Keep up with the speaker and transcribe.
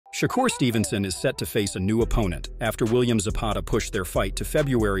Shakur Stevenson is set to face a new opponent after William Zepada pushed their fight to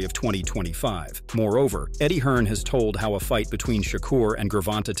February of 2025. Moreover, Eddie Hearn has told how a fight between Shakur and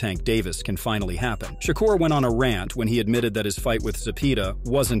Gervonta Tank Davis can finally happen. Shakur went on a rant when he admitted that his fight with Zepada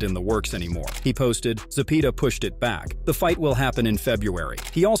wasn't in the works anymore. He posted, "Zepada pushed it back. The fight will happen in February."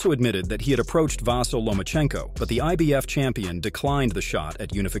 He also admitted that he had approached Vasyl Lomachenko, but the IBF champion declined the shot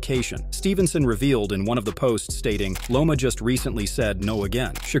at unification. Stevenson revealed in one of the posts stating, "Loma just recently said no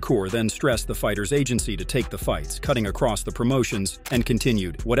again." Shakur then stressed the fighter's agency to take the fights, cutting across the promotions, and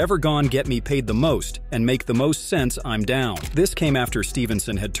continued, "Whatever gon' get me paid the most and make the most sense, I'm down." This came after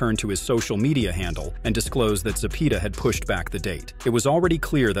Stevenson had turned to his social media handle and disclosed that Zepada had pushed back the date. It was already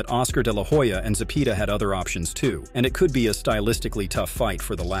clear that Oscar De La Hoya and Zepada had other options too, and it could be a stylistically tough fight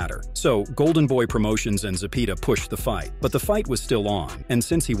for the latter. So, Golden Boy Promotions and Zepada pushed the fight, but the fight was still on, and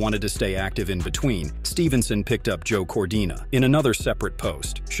since he wanted to stay active in between, Stevenson picked up Joe Cordina. In another separate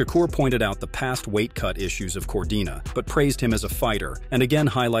post, Shakur pointed out the past weight cut issues of Cordina, but praised him as a fighter, and again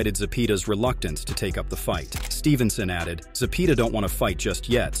highlighted Zepada's reluctance to take up the fight. Stevenson added, "Zepada don't want to fight just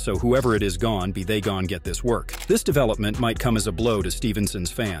yet, so whoever it is gone, be they gone get this work." This development might come as a blow to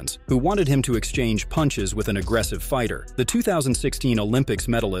Stevenson's fans, who wanted him to exchange punches with an aggressive fighter. The 2016 Olympics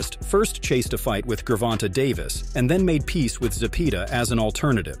medalist first chased a fight with Gervonta Davis, and then made peace with Zepada as an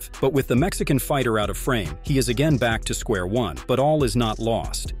alternative. But with the Mexican fighter out of frame, he is again back to square one, but all is not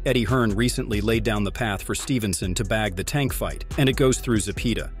lost. Eddie Hearn recently laid down the path for Stevenson to bag the Tank fight, and it goes through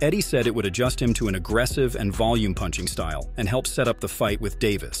Zepada. Eddie said it would adjust him to an aggressive and volume punching style, and help set up the fight with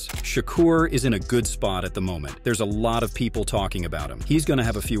Davis. Shakur is in a good spot at the moment. There's a lot of people talking about him. He's gonna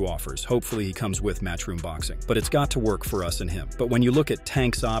have a few offers. Hopefully he comes with Matchroom Boxing. But it's got to work for us and him. But when you look at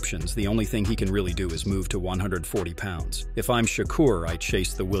Tank's options, the only thing he can really do is move to 140 pounds. If I'm Shakur, I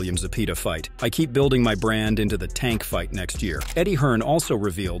chase the William Zepada fight. I keep building my brand into the Tank fight next year. Eddie Hearn also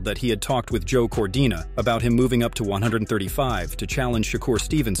revealed that he had talked with Joe Cordina about him moving up to 135 to challenge Shakur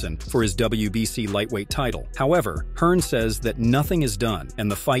Stevenson for his WBC lightweight title. However, Hearn says that nothing is done and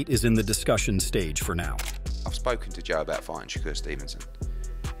the fight is in the discussion stage for now. I've spoken to Joe about fighting Shakur Stevenson.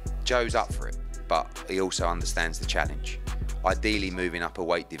 Joe's up for it, but he also understands the challenge. Ideally, moving up a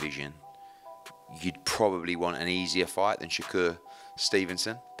weight division, you'd probably want an easier fight than Shakur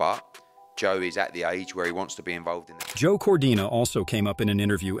Stevenson, but Joe is at the age where he wants to be involved in it. Joe Cordina also came up in an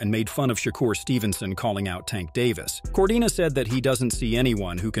interview and made fun of Shakur Stevenson calling out Tank Davis. Cordina said that he doesn't see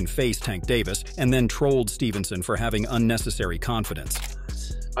anyone who can face Tank Davis, and then trolled Stevenson for having unnecessary confidence.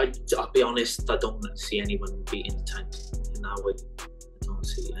 I'll be honest, I don't see anyone beating Tank in that way. I don't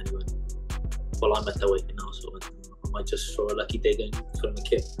see anyone. Well, I'm at that weight now, so I might just throw a lucky dig and throw him a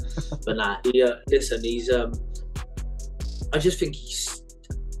kick. But nah, listen, he's I just think he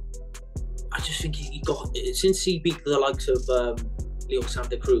got, since he beat the likes of Leo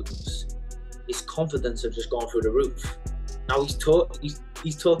Santa Cruz, his confidence has just gone through the roof. Now he's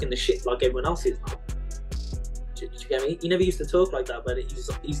talking the shit like everyone else is now. Do you get me? He never used to talk like that, but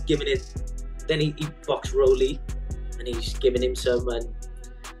he's giving it. Then he boxed Rolly, and he's giving him some. And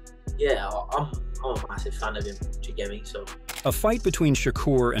yeah, I'm a massive fan of him. Do you get me? So. A fight between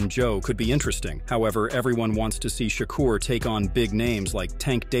Shakur and Joe could be interesting. However, everyone wants to see Shakur take on big names like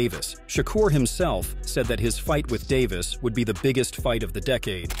Tank Davis. Shakur himself said that his fight with Davis would be the biggest fight of the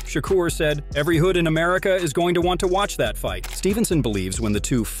decade. Shakur said, "Every hood in America is going to want to watch that fight." Stevenson believes when the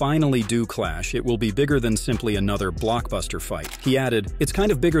two finally do clash, it will be bigger than simply another blockbuster fight. He added, "It's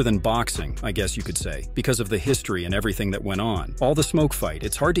kind of bigger than boxing, I guess you could say, because of the history and everything that went on. All the smoke fight,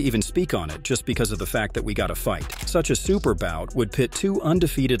 it's hard to even speak on it just because of the fact that we got a fight. Such a super bout would pit two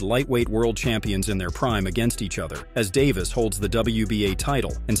undefeated lightweight world champions in their prime against each other, as Davis holds the WBA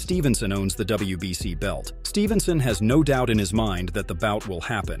title and Stevenson owns the WBC belt. Stevenson has no doubt in his mind that the bout will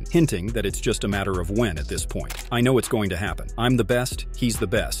happen, hinting that it's just a matter of when at this point. I know it's going to happen. I'm the best, he's the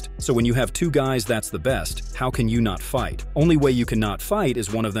best. So when you have two guys that's the best, how can you not fight? Only way you can not fight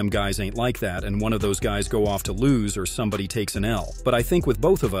is one of them guys ain't like that and one of those guys go off to lose or somebody takes an L. But I think with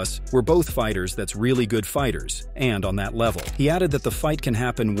both of us, we're both fighters that's really good fighters, and on that level." He added that the fight can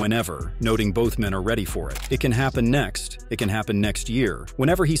happen whenever, noting both men are ready for it. It can happen next. It can happen next year.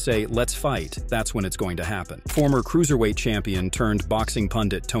 Whenever he say, "Let's fight," that's when it's going to happen. Former cruiserweight champion turned boxing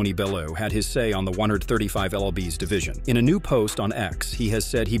pundit Tony Bellew had his say on the 135 lbs division. In a new post on X, he has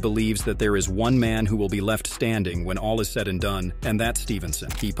said he believes that there is one man who will be left standing when all is said and done, and that's Stevenson.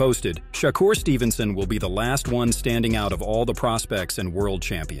 He posted, "Shakur Stevenson will be the last one standing out of all the prospects and world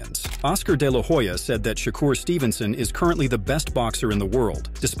champions." Oscar De La Hoya said that Shakur Stevenson is currently the best boxer in the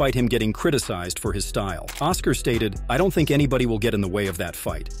world, despite him getting criticized for his style. Oscar stated, "I don't think anybody will get in the way of that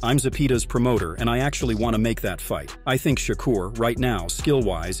fight. I'm Zepeda's promoter, and I actually want to make that fight. I think Shakur, right now,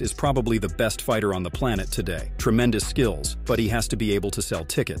 skill-wise, is probably the best fighter on the planet today. Tremendous skills, but he has to be able to sell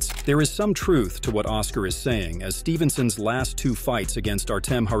tickets." There is some truth to what Oscar is saying, as Stevenson's last two fights against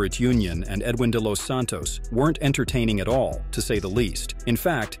Artem Harutyunyan and Edwin de los Santos weren't entertaining at all, to say the least. In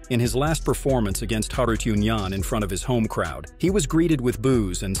fact, in his last performance against Harutyunyan in front of his home crowd, he was greeted with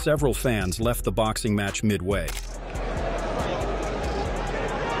boos and several fans left the boxing match midway. He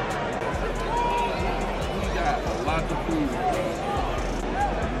got a lot to prove.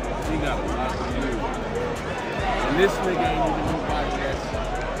 He got a lot to prove. And this nigga ain't even nobody that's...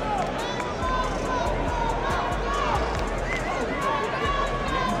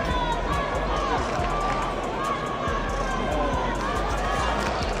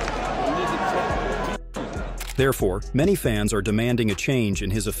 Therefore, many fans are demanding a change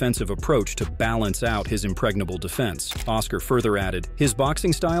in his offensive approach to balance out his impregnable defense. Oscar further added, "His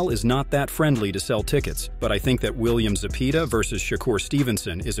boxing style is not that friendly to sell tickets, but I think that William Zepeda versus Shakur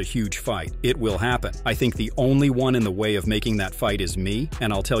Stevenson is a huge fight. It will happen. I think the only one in the way of making that fight is me,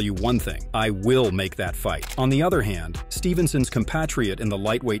 and I'll tell you one thing, I will make that fight." On the other hand, Stevenson's compatriot in the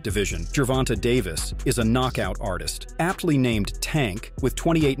lightweight division, Gervonta Davis, is a knockout artist. Aptly named Tank, with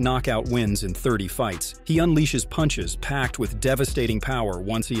 28 knockout wins in 30 fights, he unleashes punches packed with devastating power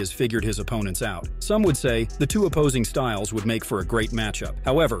once he has figured his opponents out. Some would say the two opposing styles would make for a great matchup.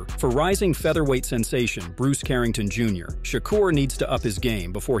 However, for rising featherweight sensation Bruce Carrington Jr., Shakur needs to up his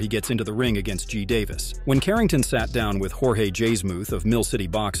game before he gets into the ring against G. Davis. When Carrington sat down with Jorge Jasmuth of Mill City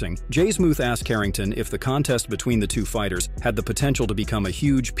Boxing, Jasmuth asked Carrington if the contest between the two fighters had the potential to become a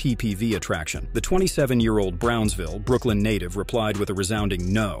huge PPV attraction. The 27-year-old Brownsville, Brooklyn native replied with a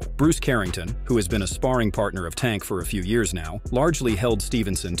resounding no. Bruce Carrington, who has been a sparring partner of Tank for a few years now, largely held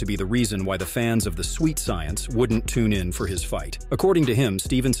Stevenson to be the reason why the fans of the sweet science wouldn't tune in for his fight. According to him,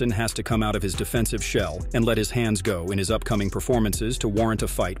 Stevenson has to come out of his defensive shell and let his hands go in his upcoming performances to warrant a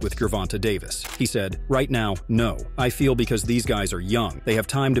fight with Gervonta Davis. He said, "Right now, no. I feel because these guys are young, they have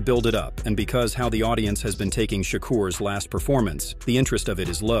time to build it up, and because how the audience has been taking Shakur's last performance, the interest of it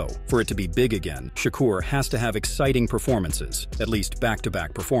is low. For it to be big again, Shakur has to have exciting performances, at least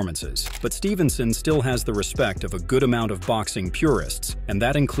back-to-back performances." But Stevenson still has the respect of a good amount of boxing purists, and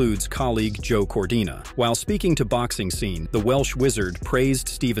that includes colleague Joe Cordina. While speaking to Boxing Scene, the Welsh wizard praised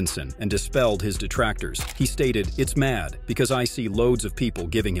Stevenson and dispelled his detractors. He stated, "It's mad, because I see loads of people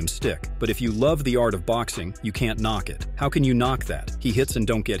giving him stick. But if you love the art of boxing, you can't knock it. How can you knock that? He hits and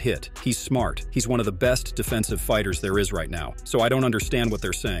don't get hit. He's smart. He's one of the best defensive fighters there is right now. So I don't understand what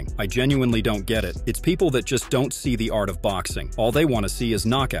they're saying. I genuinely don't get it. It's people that just don't see the art of boxing. All they want to see is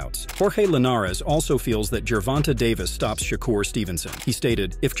knockouts." Jorge Linares also feels that Gervonta Davis stops Shakur Stevenson. He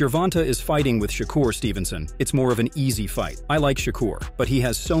stated, "If Gervonta is fighting with Shakur Stevenson, it's more of an easy fight. I like Shakur, but he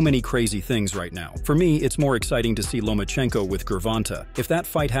has so many crazy things right now. For me, it's more exciting to see Lomachenko with Gervonta. If that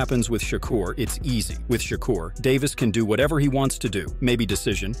fight happens with Shakur, it's easy. With Shakur, Davis can do whatever he wants to do. Maybe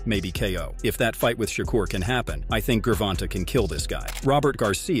decision, maybe KO. If that fight with Shakur can happen, I think Gervonta can kill this guy." Robert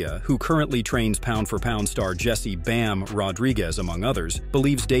Garcia, who currently trains pound-for-pound star Jesse "Bam" Rodriguez, among others,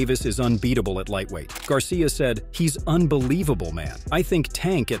 believes Davis is unbeatable at lightweight. Garcia said, "He's unbelievable, man. I think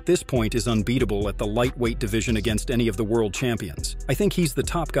Tank at this point is unbeatable at the lightweight division against any of the world champions. I think he's the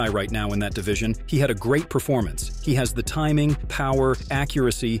top guy right now in that division. He had a great performance. He has the timing, power,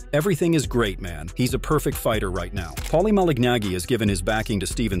 accuracy. Everything is great, man. He's a perfect fighter right now." Paulie Malignaggi has given his backing to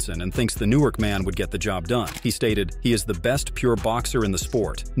Stevenson and thinks the Newark man would get the job done. He stated, "He is the best pure boxer in the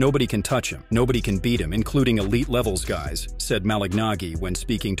sport. Nobody can touch him. Nobody can beat him, including elite levels guys," said Malignaggi when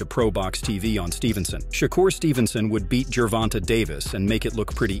speaking to Pro Box TV on Stevenson. Shakur Stevenson would beat Gervonta Davis and make it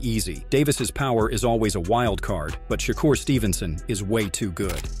look pretty easy. Davis's power is always a wild card, but Shakur Stevenson is way too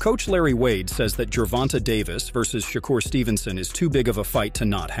good. Coach Larry Wade says that Gervonta Davis versus Shakur Stevenson is too big of a fight to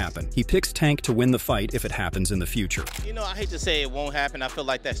not happen. He picks Tank to win the fight if it happens in the future. You know, I hate to say it won't happen. I feel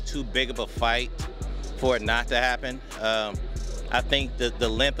like that's too big of a fight for it not to happen. I think the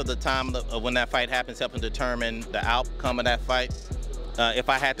length of the time of when that fight happens helps determine the outcome of that fight. If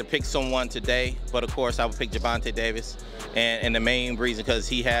I had to pick someone today, but of course I would pick Gervonta Davis, and the main reason because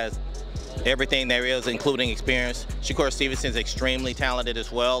he has everything there is, including experience. Shakur Stevenson is extremely talented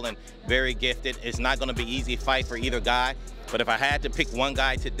as well and very gifted. It's not going to be an easy fight for either guy, but if I had to pick one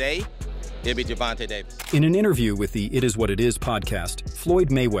guy today, it'll be Gervonta Davis. In an interview with the It Is What It Is podcast, Floyd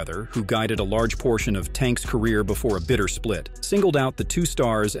Mayweather, who guided a large portion of Tank's career before a bitter split, singled out the two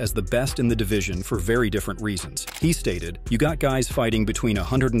stars as the best in the division for very different reasons. He stated, "You got guys fighting between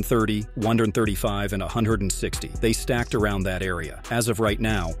 130, 135, and 160. They stacked around that area. As of right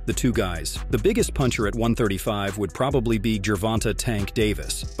now, the two guys. The biggest puncher at 135 would probably be Gervonta Tank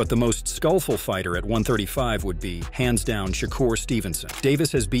Davis, but the most skullful fighter at 135 would be, hands down, Shakur Stevenson.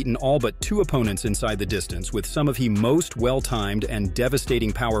 Davis has beaten all but two opponents inside the distance with some of the most well-timed and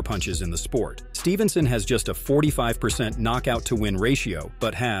devastating power punches in the sport. Stevenson has just a 45% knockout-to-win ratio,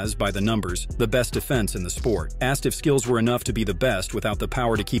 but has, by the numbers, the best defense in the sport. Asked if skills were enough to be the best without the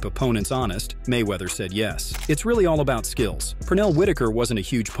power to keep opponents honest, Mayweather said yes. It's really all about skills. Pernell Whitaker wasn't a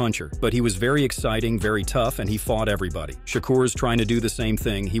huge puncher, but he was very exciting, very tough, and he fought everybody. Shakur's trying to do the same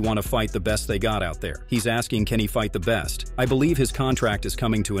thing. He want to fight the best they got out there. He's asking, can he fight the best? I believe his contract is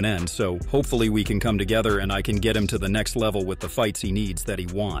coming to an end, so hopefully we can come together and I can get him to the next level with the fights he needs that he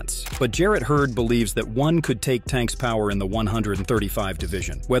wants." But Jarrett Hurd believes that one could take Tank's power in the 135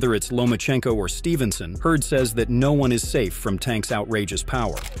 division. Whether it's Lomachenko or Stevenson, Hurd says that no one is safe from Tank's outrageous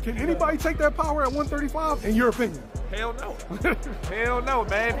power. Can anybody take that power at 135, in your opinion? Hell no. Hell no,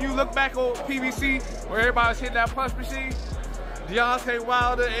 man. If you look back on PBC, where everybody was hitting that punch machine, Deontay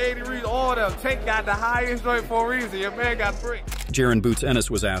Wilder, Eddie Reed, all them, Tank got the highest joint for a reason. Your man got 3. Jaron Boots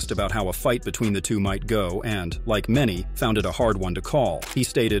Ennis was asked about how a fight between the two might go and, like many, found it a hard one to call. He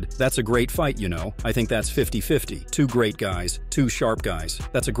stated, "That's a great fight, you know. I think that's 50-50. Two great guys, two sharp guys.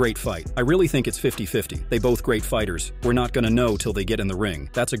 That's a great fight. I really think it's 50-50. They both great fighters. We're not gonna know till they get in the ring.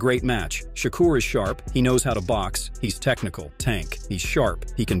 That's a great match. Shakur is sharp. He knows how to box. He's technical. Tank. He's sharp.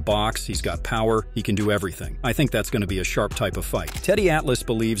 He can box. He's got power. He can do everything. I think that's gonna be a sharp type of fight." Teddy Atlas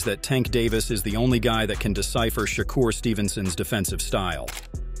believes that Tank Davis is the only guy that can decipher Shakur Stevenson's defensive style.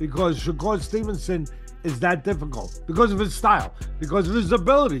 Because Shakur Stevenson is that difficult. Because of his style, because of his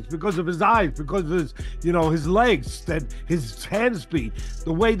abilities, because of his eyes, because of his, his legs, that his hand speed,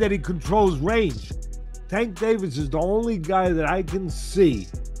 the way that he controls range. Tank Davis is the only guy that I can see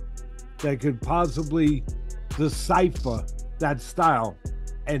that could possibly decipher that style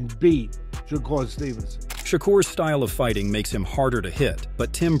and beat Shakur Stevenson. Shakur's style of fighting makes him harder to hit,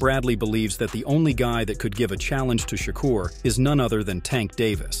 but Tim Bradley believes that the only guy that could give a challenge to Shakur is none other than Tank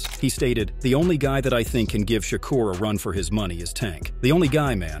Davis. He stated, "The only guy that I think can give Shakur a run for his money is Tank. The only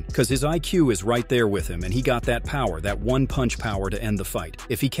guy, man, because his IQ is right there with him and he got that power, that one-punch power to end the fight.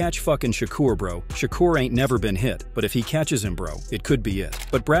 If he catch fucking Shakur, bro, Shakur ain't never been hit, but if he catches him, bro, it could be it."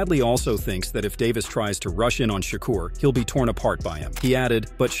 But Bradley also thinks that if Davis tries to rush in on Shakur, he'll be torn apart by him. He added,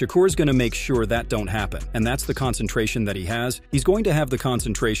 "But Shakur's gonna make sure that don't happen, and that's the concentration that he has. He's going to have the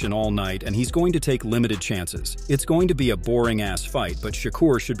concentration all night, and he's going to take limited chances. It's going to be a boring-ass fight, but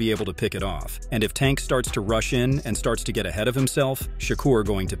Shakur should be able to pick it off. And if Tank starts to rush in and starts to get ahead of himself, Shakur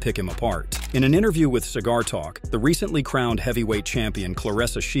going to pick him apart." In an interview with Cigar Talk, the recently crowned heavyweight champion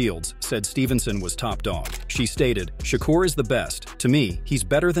Claressa Shields said Stevenson was top dog. She stated, "Shakur is the best. To me, he's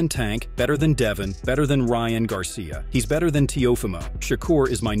better than Tank, better than Devin, better than Ryan Garcia. He's better than Teofimo. Shakur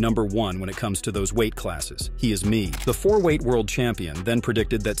is my number one when it comes to those weight classes. He is me." The 4-weight world champion then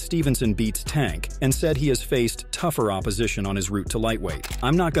predicted that Stevenson beats Tank and said he has faced tougher opposition on his route to lightweight.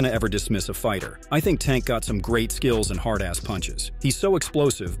 "I'm not going to ever dismiss a fighter. I think Tank got some great skills and hard-ass punches. He's so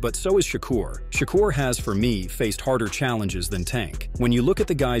explosive, but so is Shakur. Shakur has, for me, faced harder challenges than Tank. When you look at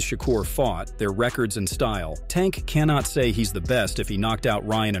the guys Shakur fought, their records and style, Tank cannot say he's the best if he knocked out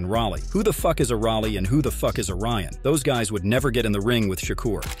Ryan and Raleigh. Who the fuck is a Raleigh and who the fuck is a Ryan? Those guys would never get in the ring with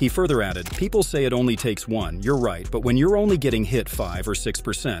Shakur." He further added, "People say it only takes one. You're right, but when you're only getting hit 5 or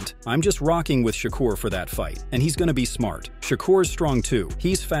 6%, I'm just rocking with Shakur for that fight, and he's gonna be smart. Shakur's strong too.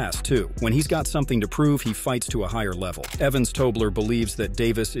 He's fast too. When he's got something to prove, he fights to a higher level." Evans Tobler believes that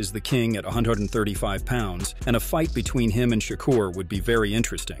Davis is the king at 135 pounds, and a fight between him and Shakur would be very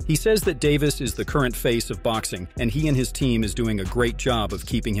interesting. He says that Davis is the current face of boxing, and he and his team is doing a great job of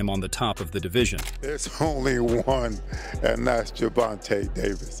keeping him on the top of the division. There's only one, and that's Gervonta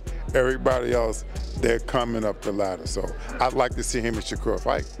Davis. Everybody else, they're coming up the ladder. So I'd like to see him and Shakur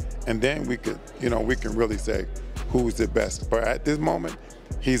fight, and then we could, we can really say who's the best. But at this moment,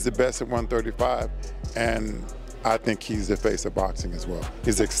 he's the best at 135, and I think he's the face of boxing as well.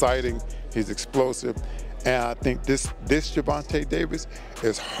 He's exciting, he's explosive, and I think this Gervonta Davis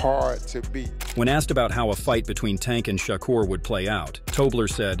is hard to beat. When asked about how a fight between Tank and Shakur would play out, Tobler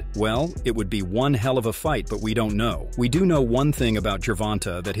said, "Well, it would be one hell of a fight, but we don't know. We do know one thing about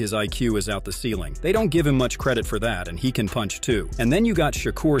Gervonta, that his IQ is out the ceiling. They don't give him much credit for that, and he can punch too. And then you got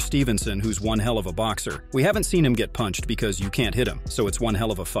Shakur Stevenson, who's one hell of a boxer. We haven't seen him get punched because you can't hit him, so it's one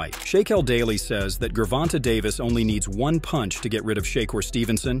hell of a fight." Shakel Daly says that Gervonta Davis only needs one punch to get rid of Shakur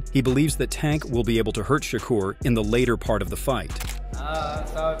Stevenson. He believes that Tank will be able to hurt Shakur in the later part of the fight.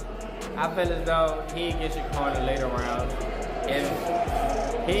 So I feel as though he gets Shakur in the later rounds. If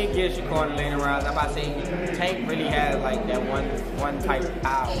he gets Shakur in the later rounds, I'm about to say Tank really has like that one type of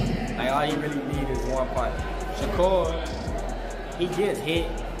power. Like all he really needs is one punch. Shakur, he gets hit,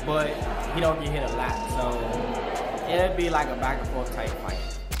 but he don't get hit a lot. So it'd be like a back and forth type fight.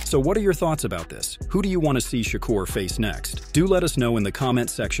 So what are your thoughts about this? Who do you want to see Shakur face next? Do let us know in the comment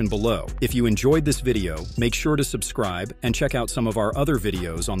section below. If you enjoyed this video, make sure to subscribe and check out some of our other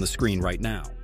videos on the screen right now.